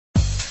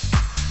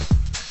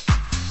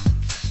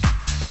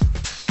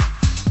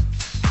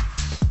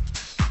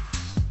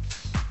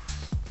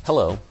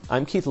Hello,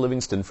 I'm Keith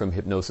Livingston from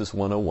Hypnosis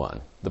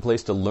 101, the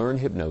place to learn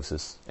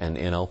hypnosis and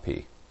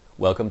NLP.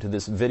 Welcome to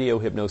this video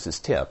hypnosis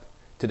tip.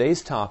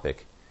 Today's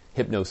topic,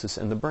 hypnosis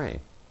and the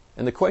brain.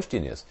 And the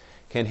question is,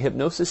 can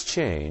hypnosis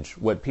change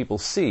what people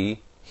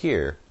see,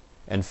 hear,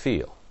 and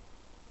feel?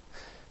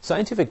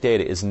 Scientific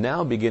data is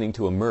now beginning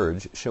to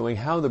emerge showing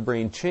how the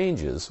brain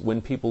changes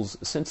when people's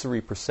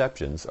sensory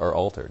perceptions are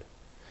altered.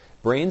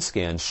 Brain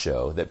scans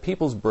show that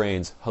people's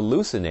brains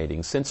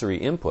hallucinating sensory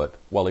input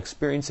while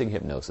experiencing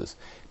hypnosis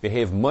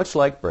behave much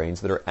like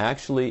brains that are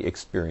actually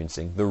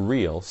experiencing the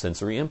real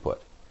sensory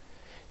input.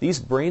 These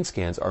brain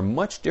scans are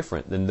much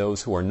different than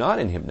those who are not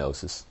in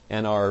hypnosis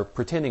and are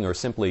pretending or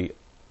simply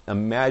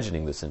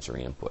imagining the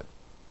sensory input.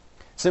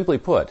 Simply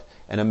put,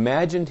 an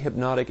imagined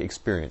hypnotic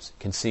experience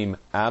can seem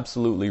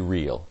absolutely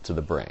real to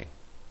the brain.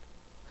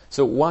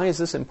 So why is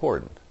this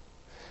important?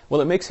 Well,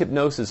 it makes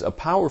hypnosis a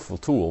powerful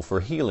tool for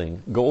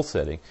healing, goal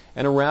setting,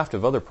 and a raft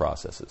of other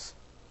processes.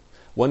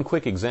 One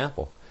quick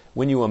example,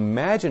 when you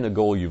imagine a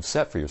goal you've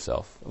set for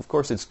yourself, of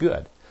course it's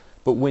good,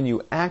 but when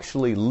you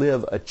actually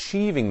live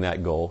achieving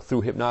that goal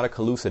through hypnotic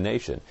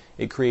hallucination,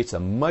 it creates a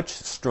much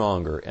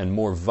stronger and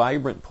more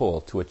vibrant pull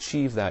to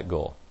achieve that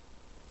goal.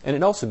 And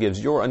it also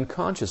gives your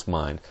unconscious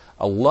mind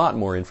a lot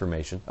more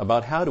information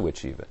about how to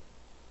achieve it.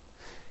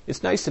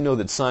 It's nice to know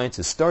that science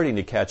is starting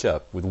to catch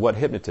up with what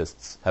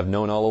hypnotists have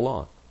known all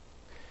along.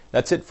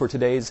 That's it for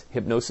today's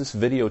hypnosis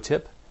video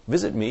tip.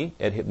 Visit me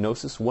at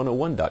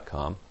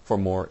hypnosis101.com for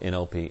more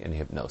NLP and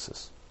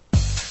hypnosis.